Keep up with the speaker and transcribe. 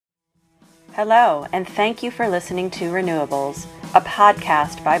Hello, and thank you for listening to RENEWables, a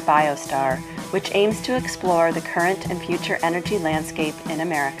podcast by BioStar, which aims to explore the current and future energy landscape in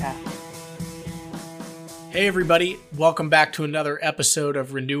America. Hey everybody, welcome back to another episode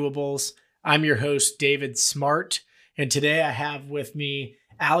of RENEWables. I'm your host, David Smart, and today I have with me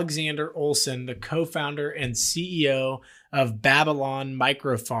Alexander Olson, the co-founder and CEO of Babylon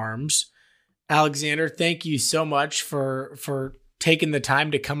Microfarms. Alexander, thank you so much for taking the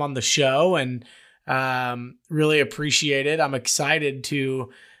time to come on the show, and really appreciate it. I'm excited to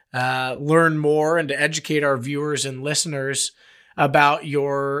learn more and to educate our viewers and listeners about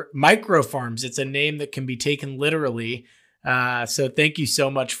your microfarms. It's a name that can be taken literally. So thank you so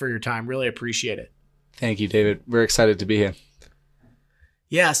much for your time. Really appreciate it. Thank you, David. We're excited to be here.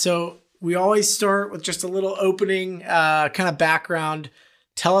 Yeah, so we always start with just a little opening kind of background.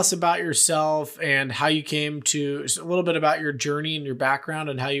 Tell us about yourself and how you came to, a little bit about your journey and your background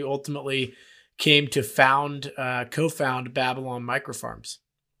and how you ultimately came to co-found Babylon Microfarms.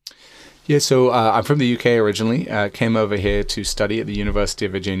 Yeah, so I'm from the UK originally, came over here to study at the University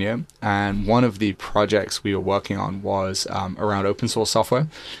of Virginia, and one of the projects we were working on was around open source software,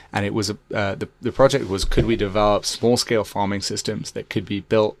 and it was the project was, could we develop small scale farming systems that could be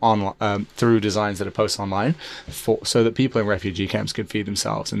built on through designs that are posted online so that people in refugee camps could feed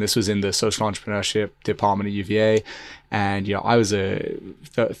themselves. And this was in the social entrepreneurship department at UVA, and I was a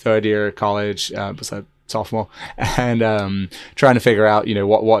third year of college, was a sophomore, and trying to figure out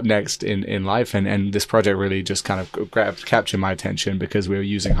what next in life, and this project really just kind of captured my attention because we were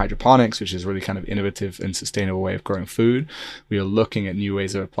using hydroponics, which is really kind of innovative and sustainable way of growing food. We were looking at new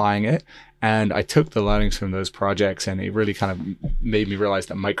ways of applying it, and I took the learnings from those projects, and it really kind of made me realize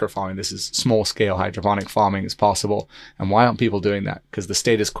that microfarming, this is small scale hydroponic farming, is possible. And why aren't people doing that? Because the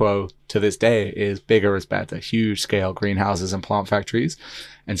status quo to this day is bigger is better, huge scale greenhouses and plant factories.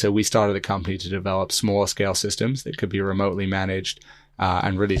 And so we started a company to develop smaller scale systems that could be remotely managed,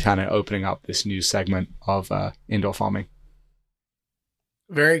 and really kind of opening up this new segment of indoor farming.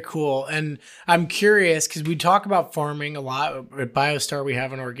 Very cool. And I'm curious because we talk about farming a lot. At BioStar, we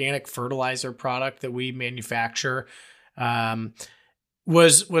have an organic fertilizer product that we manufacture.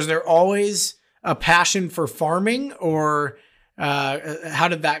 Was there always a passion for farming, or how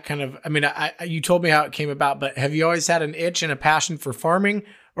did that kind of, you told me how it came about, but have you always had an itch and a passion for farming,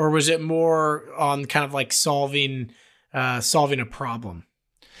 or was it more on kind of like solving a problem?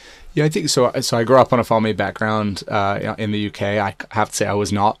 Yeah, I think so. So I grew up on a farming background in the UK. I have to say I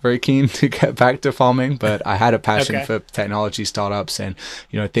was not very keen to get back to farming, but I had a passion for technology startups. And,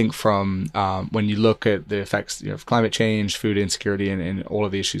 I think from when you look at the effects of climate change, food insecurity, and all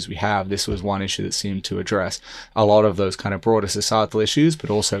of the issues we have, this was one issue that seemed to address a lot of those kind of broader societal issues, but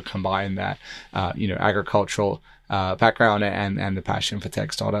also combine that, agricultural background and the passion for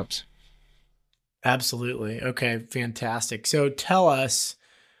tech startups. Absolutely. Okay, fantastic. So tell us,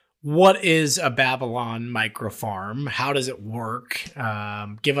 what is a Babylon microfarm? How does it work?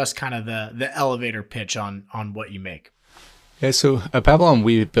 Give us kind of the elevator pitch on what you make. Yeah, so at Babylon,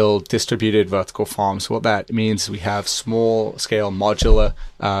 we build distributed vertical farms. What that means is we have small scale modular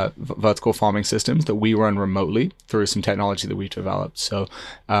vertical farming systems that we run remotely through some technology that we've developed. So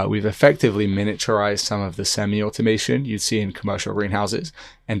we've effectively miniaturized some of the semi-automation you'd see in commercial greenhouses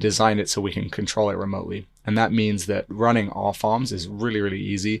and designed it so we can control it remotely. And that means that running our farms is really, really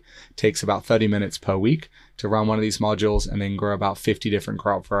easy. It takes about 30 minutes per week to run one of these modules and then grow about 50 different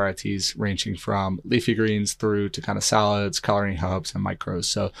crop varieties, ranging from leafy greens through to kind of salads, coloring herbs, and micros.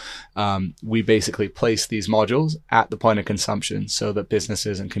 So we basically place these modules at the point of consumption so that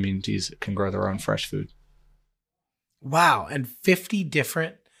businesses and communities can grow their own fresh food. Wow. And 50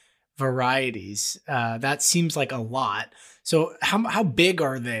 different varieties. That seems like a lot. So how big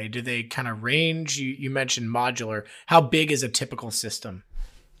are they? Do they kind of range? You mentioned modular. How big is a typical system?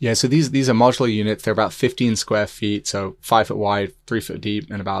 Yeah, so these are modular units. They're about 15 square feet, so 5 foot wide, 3 foot deep,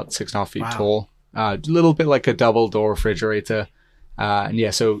 and about 6.5 feet tall. A little bit like a double door refrigerator. And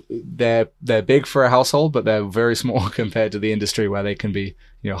yeah, so they're big for a household, but they're very small compared to the industry where they can be,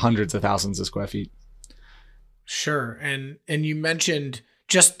 hundreds of thousands of square feet. Sure. And you mentioned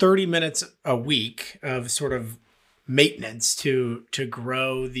just 30 minutes a week of sort of maintenance to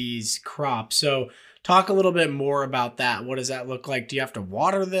grow these crops. So talk a little bit more about that. What does that look like? Do you have to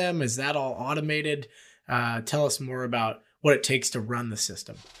water them? Is that all automated? Tell us more about what it takes to run the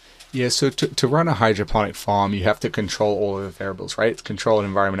system. Yeah, so to run a hydroponic farm, you have to control all of the variables, right? It's controlled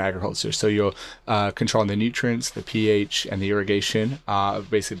environment agriculture. So you're controlling the nutrients, the pH, and the irrigation,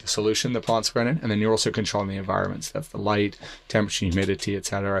 basically the solution the plants are in. And then you're also controlling the environments. That's the light, temperature, humidity,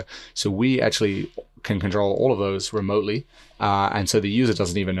 etc. So we actually can control all of those remotely. And so the user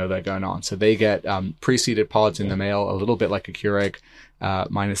doesn't even know they're going on. So they get pre-seeded pods in the mail, a little bit like a Keurig,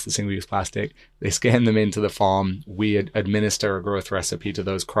 minus the single-use plastic. They scan them into the farm. We administer a growth recipe to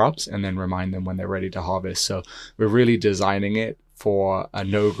those crops and then remind them when they're ready to harvest. So we're really designing it for a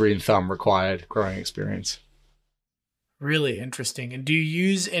no green thumb required growing experience. Really interesting. And do you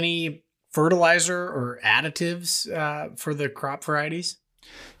use any fertilizer or additives for the crop varieties?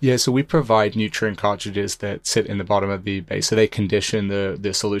 Yeah, so we provide nutrient cartridges that sit in the bottom of the base. So they condition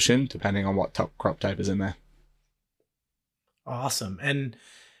the solution depending on what crop type is in there. Awesome. And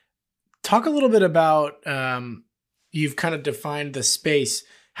talk a little bit about, you've kind of defined the space.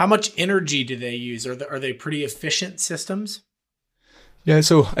 How much energy do they use? Are they pretty efficient systems? Yeah,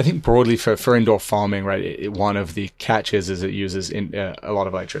 so I think broadly for indoor farming, right, one of the catches is it uses a lot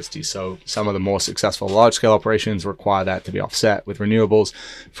of electricity. So some of the more successful large-scale operations require that to be offset with renewables.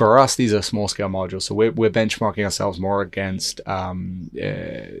 For us, these are small-scale modules. So we're benchmarking ourselves more against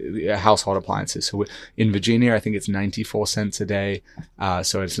household appliances. So in Virginia, I think it's 94 cents a day.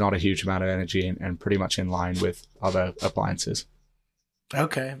 So it's not a huge amount of energy and pretty much in line with other appliances.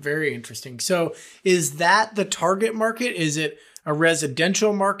 Okay, very interesting. So is that the target market? Is it a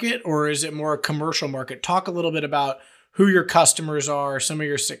residential market or is it more a commercial market? Talk a little bit about who your customers are, some of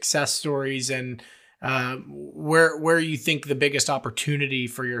your success stories, and where you think the biggest opportunity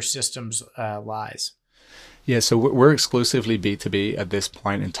for your systems lies. Yeah, so we're exclusively B2B at this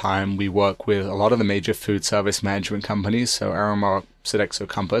point in time. We work with a lot of the major food service management companies, so Aramark, Sodexo,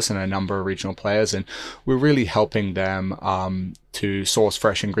 Compass, and a number of regional players, and we're really helping them to source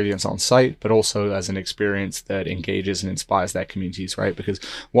fresh ingredients on site, but also as an experience that engages and inspires their communities, right? Because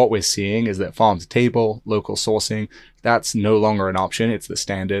what we're seeing is that farm to table, local sourcing, that's no longer an option. It's the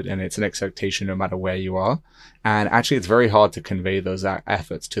standard and it's an expectation no matter where you are. And actually, it's very hard to convey those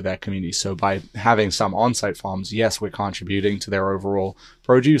efforts to their community. So by having some on-site farms, yes, we're contributing to their overall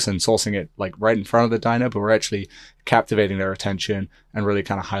produce and sourcing it like right in front of the diner, but we're actually captivating their attention and really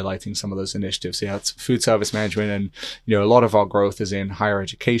kind of highlighting some of those initiatives. Yeah, it's food service management, and a lot of our growth is in higher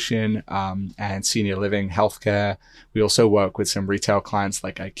education and senior living, healthcare. We also work with some retail clients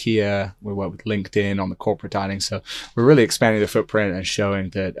like IKEA. We work with LinkedIn on the corporate dining. So we're really expanding the footprint and showing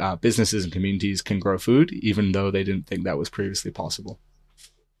that businesses and communities can grow food, even though they didn't think that was previously possible.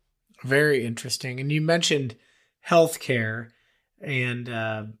 Very interesting. And you mentioned healthcare, and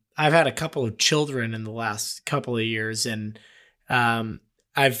I've had a couple of children in the last couple of years, and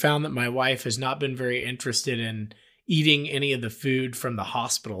I've found that my wife has not been very interested in eating any of the food from the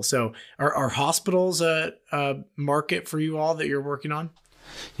hospital. So are hospitals a market for you all that you're working on?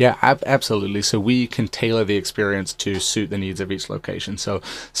 Yeah, absolutely. So we can tailor the experience to suit the needs of each location. So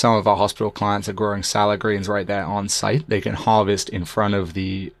some of our hospital clients are growing salad greens right there on site. They can harvest in front of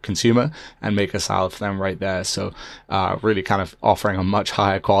the consumer and make a salad for them right there. So really kind of offering a much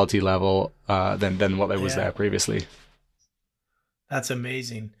higher quality level than what was there previously. That's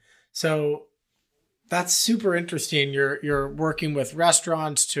amazing. So that's super interesting. You're working with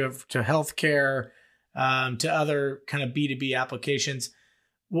restaurants to healthcare, to other kind of B2B applications.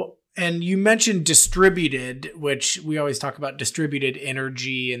 Well, and you mentioned distributed, which we always talk about distributed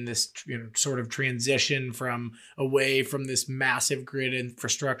energy and this sort of transition from away from this massive grid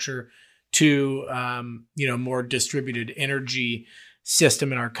infrastructure to more distributed energy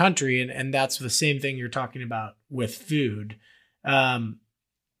system in our country, and that's the same thing you're talking about with food.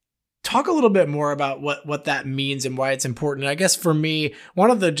 Talk a little bit more about what that means and why it's important. I guess for me,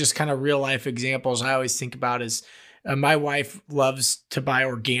 one of the just kind of real life examples I always think about is my wife loves to buy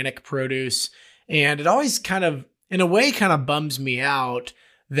organic produce, and it always kind of, in a way, kind of bums me out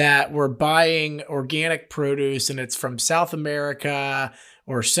that we're buying organic produce and it's from South America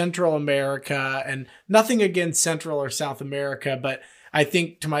or Central America, and nothing against Central or South America, but I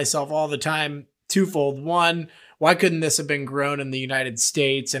think to myself all the time, twofold. One, why couldn't this have been grown in the United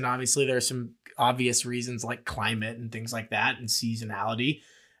States? And obviously there's some obvious reasons like climate and things like that and seasonality.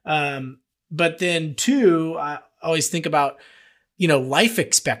 But then two, I always think about, life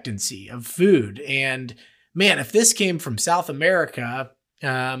expectancy of food. And man, if this came from South America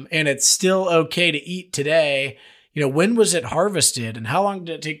and it's still okay to eat today, when was it harvested and how long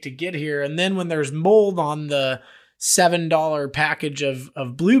did it take to get here? And then when there's mold on the $7 package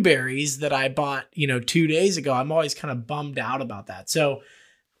of blueberries that I bought, 2 days ago, I'm always kind of bummed out about that. So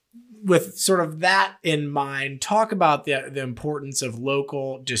with sort of that in mind, talk about the importance of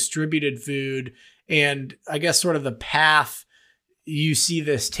local distributed food and I guess sort of the path you see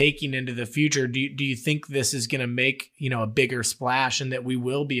this taking into the future. Do you think this is going to make, a bigger splash and that we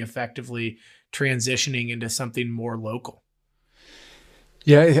will be effectively transitioning into something more local?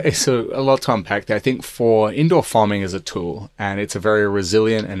 Yeah, so a lot to unpack there. I think for indoor farming as a tool, and it's a very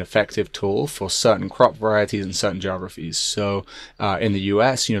resilient and effective tool for certain crop varieties and certain geographies. So in the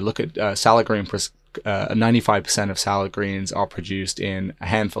US, look at salad green. 95% of salad greens are produced in a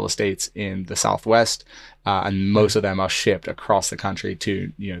handful of states in the Southwest, and most of them are shipped across the country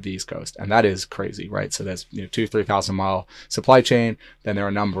to the East Coast, and that is crazy, right? So there's 2,000-3,000 mile supply chain. Then there are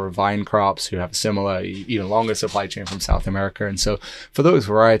a number of vine crops who have a similar, even longer supply chain from South America, and so for those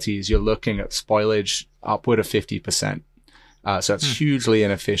varieties, you're looking at spoilage upward of 50%. So it's hugely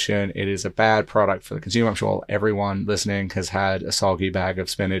inefficient. It is a bad product for the consumer. I'm sure everyone listening has had a soggy bag of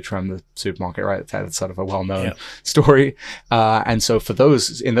spinach from the supermarket, right? That's sort of a well-known story. And so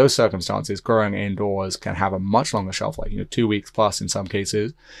in those circumstances, growing indoors can have a much longer shelf life, 2 weeks plus in some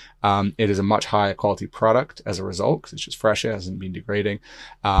cases. It is a much higher quality product as a result because it's just fresher, hasn't been degrading.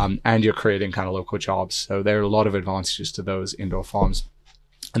 And you're creating kind of local jobs. So there are a lot of advantages to those indoor farms.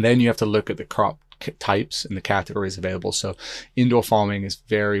 And then you have to look at the crop types and the categories available. So indoor farming is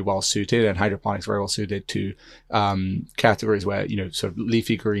very well suited, and hydroponics very well suited to categories where, sort of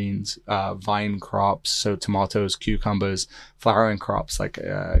leafy greens, vine crops, so tomatoes, cucumbers, flowering crops like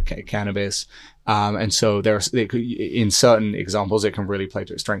cannabis. And so in certain examples, it can really play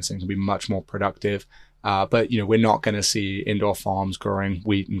to its strengths and can be much more productive. But we're not going to see indoor farms growing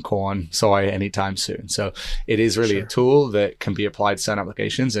wheat and corn, soy anytime soon. So it is really a tool that can be applied to certain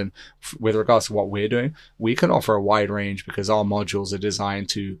applications. And with regards to what we're doing, we can offer a wide range because our modules are designed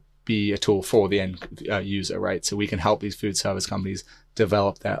to be a tool for the end user, right? So we can help these food service companies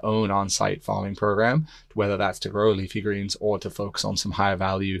develop their own on-site farming program, whether that's to grow leafy greens or to focus on some higher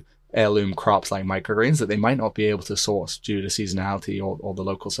value heirloom crops like microgreens that they might not be able to source due to seasonality or the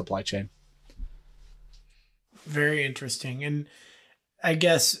local supply chain. Very interesting. And I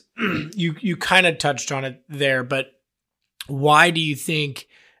guess you kind of touched on it there, but why do you think,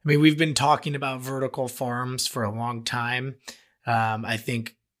 we've been talking about vertical farms for a long time. I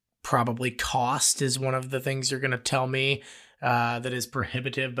think probably cost is one of the things you're going to tell me that is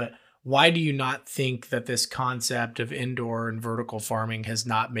prohibitive, but why do you not think that this concept of indoor and vertical farming has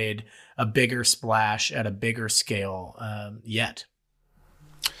not made a bigger splash at a bigger scale yet?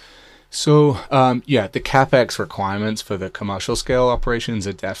 So, the CapEx requirements for the commercial scale operations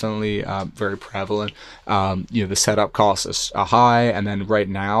are definitely very prevalent. The setup costs are high, and then right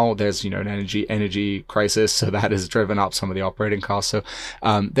now there's an energy crisis, so that has driven up some of the operating costs. So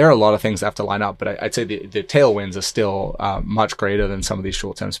there are a lot of things that have to line up, but I'd say the tailwinds are still much greater than some of these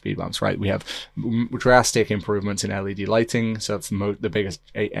short-term speed bumps. Right? We have drastic improvements in LED lighting, so that's the biggest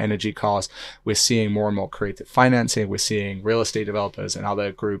energy cost. We're seeing more and more creative financing. We're seeing real estate developers and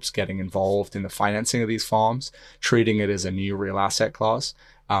other groups getting involved in the financing of these farms, treating it as a new real asset class.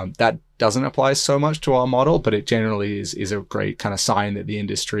 That doesn't apply so much to our model, but it generally is a great kind of sign that the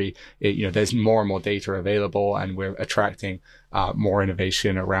industry, there's more and more data available, and we're attracting more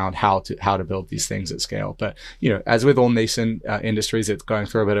innovation around how to build these things at scale. But as with all nascent industries, it's going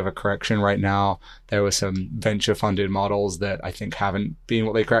through a bit of a correction right now. There were some venture funded models that I think haven't been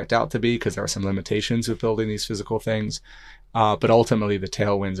what they cracked out to be because there are some limitations with building these physical things. But ultimately, the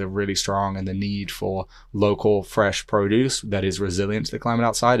tailwinds are really strong, and the need for local, fresh produce that is resilient to the climate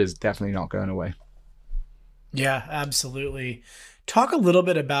outside is definitely not going away. Yeah, absolutely. Talk a little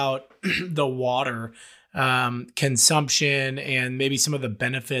bit about the water consumption and maybe some of the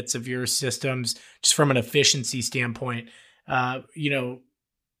benefits of your systems, just from an efficiency standpoint.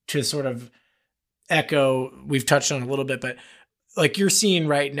 To sort of echo, we've touched on a little bit, but like you're seeing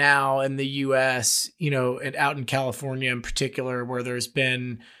right now in the US, and out in California in particular, where there's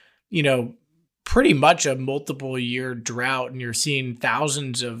been, pretty much a multiple year drought, and you're seeing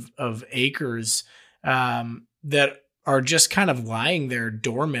thousands of acres that are just kind of lying there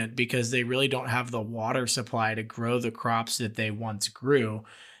dormant because they really don't have the water supply to grow the crops that they once grew.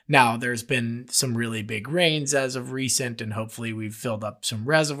 Now, there's been some really big rains as of recent, and hopefully we've filled up some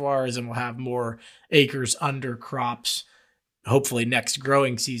reservoirs and we'll have more acres under crops hopefully next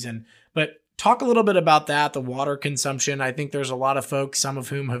growing season. But talk a little bit about that, the water consumption. I think there's a lot of folks, some of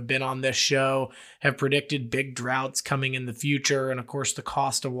whom have been on this show, have predicted big droughts coming in the future. And of course, the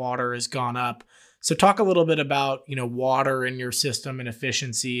cost of water has gone up. So talk a little bit about, water in your system and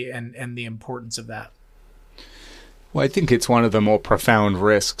efficiency and the importance of that. Well, I think it's one of the more profound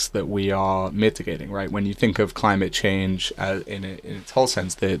risks that we are mitigating, right? When you think of climate change in its whole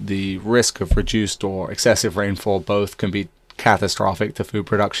sense, the risk of reduced or excessive rainfall both can be catastrophic to food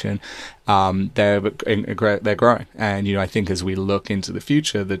production. They're growing, and I think as we look into the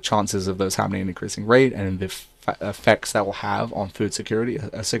future, the chances of those happening at an increasing rate and the effects that will have on food security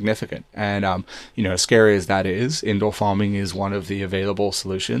are significant. And, as scary as that is, indoor farming is one of the available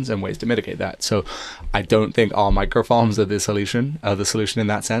solutions and ways to mitigate that. So I don't think our micro farms are the solution in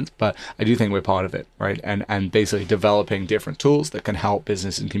that sense, but I do think we're part of it, right? And basically developing different tools that can help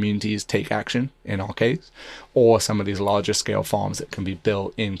business and communities take action in our case, or some of these larger scale farms that can be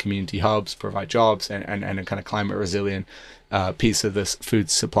built in community hubs, provide jobs, and a kind of climate resilient piece of this food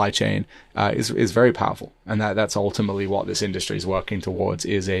supply chain is very powerful. And that's ultimately what this industry is working towards,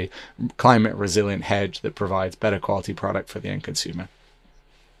 is a climate resilient hedge that provides better quality product for the end consumer.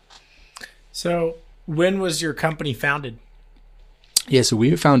 So when was your company founded? Yeah, so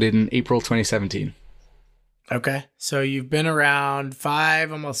we were founded in April 2017. Okay. So you've been around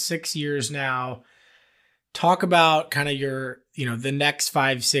 5, almost 6 years now. Talk about kind of your, the next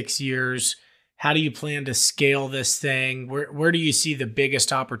 5, 6 years. How do you plan to scale this thing? Where do you see the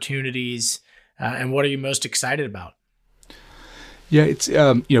biggest opportunities, and what are you most excited about? Yeah, it's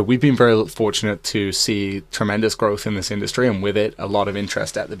we've been very fortunate to see tremendous growth in this industry, and with it, a lot of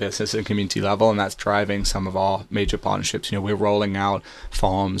interest at the business and community level, and that's driving some of our major partnerships. We're rolling out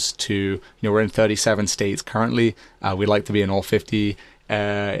farms to, we're in 37 states currently. We'd like to be in all 50.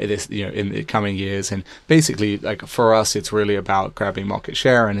 In the coming years, and basically, like, for us, it's really about grabbing market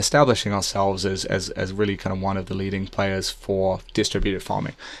share and establishing ourselves as really kind of one of the leading players for distributed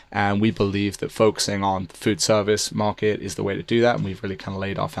farming. And we believe that focusing on the food service market is the way to do that, and we've really kind of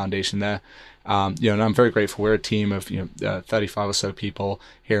laid our foundation there. And I'm very grateful. We're a team of 35 or so people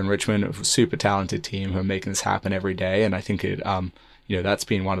here in Richmond, a super talented team who are making this happen every day. And I think it that's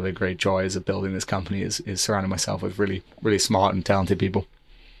been one of the great joys of building this company is surrounding myself with really, really smart and talented people.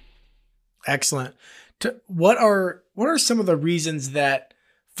 Excellent. What are some of the reasons that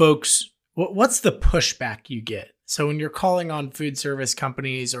folks, what's the pushback you get? So when you're calling on food service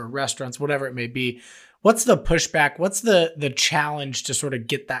companies or restaurants, whatever it may be, what's the pushback? What's the challenge to sort of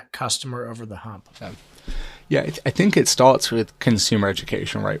get that customer over the hump? Yeah, I think it starts with consumer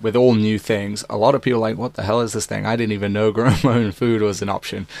education, right? With all new things, a lot of people are like, what the hell is this thing? I didn't even know growing my own food was an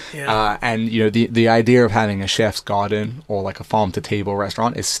option. Yeah. And the idea of having a chef's garden or like a farm-to-table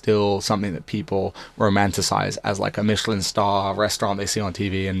restaurant is still something that people romanticize as like a Michelin star restaurant they see on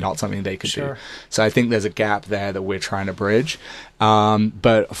TV and not something they could do. So I think there's a gap there that we're trying to bridge.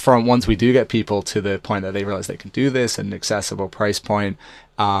 But once we do get people to the point that they realize they can do this at an accessible price point,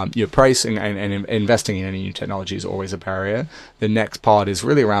 pricing and investing in any new technology is always a barrier. The next part is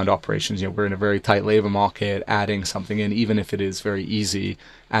really around operations. We're in a very tight labor market. Adding something in, even if it is very easy,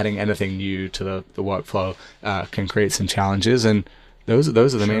 adding anything new to the workflow can create some challenges. And those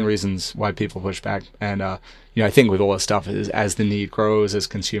are the main reasons why people push back. And I think with all this stuff, is as the need grows, as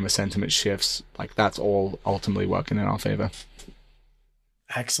consumer sentiment shifts, like that's all ultimately working in our favor.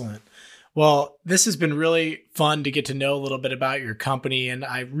 Excellent. Well, this has been really fun to get to know a little bit about your company, and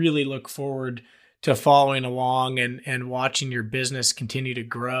I really look forward to following along and watching your business continue to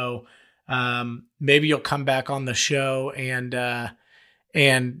grow. Maybe you'll come back on the show and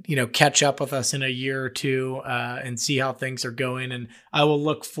catch up with us in a year or two and see how things are going. And I will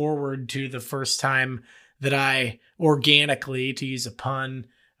look forward to the first time that I organically, to use a pun,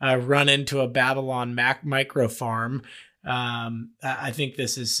 run into a Babylon micro farm. I think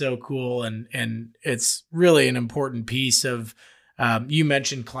this is so cool, and it's really an important piece of, you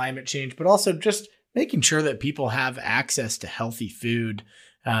mentioned climate change, but also just making sure that people have access to healthy food.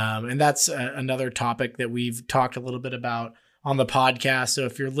 And that's another topic that we've talked a little bit about on the podcast. So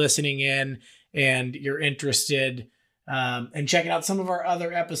if you're listening in and you're interested in checking out some of our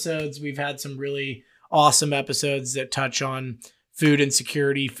other episodes, we've had some really awesome episodes that touch on food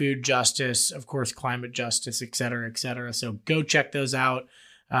insecurity, food justice, of course, climate justice, et cetera, et cetera. So go check those out.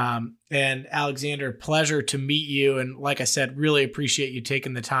 And Alexander, pleasure to meet you. And like I said, really appreciate you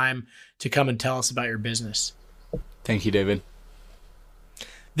taking the time to come and tell us about your business. Thank you, David.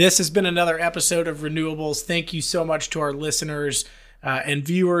 This has been another episode of Renewables. Thank you so much to our listeners and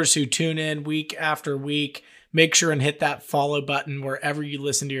viewers who tune in week after week. Make sure and hit that follow button wherever you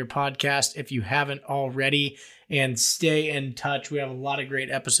listen to your podcast if you haven't already, and stay in touch. We have a lot of great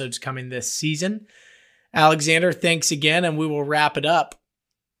episodes coming this season. Alexander, thanks again, and we will wrap it up.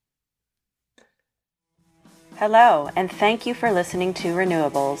 Hello, and thank you for listening to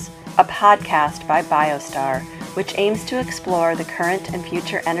Renewables, a podcast by BioStar, which aims to explore the current and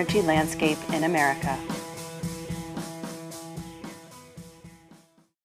future energy landscape in America.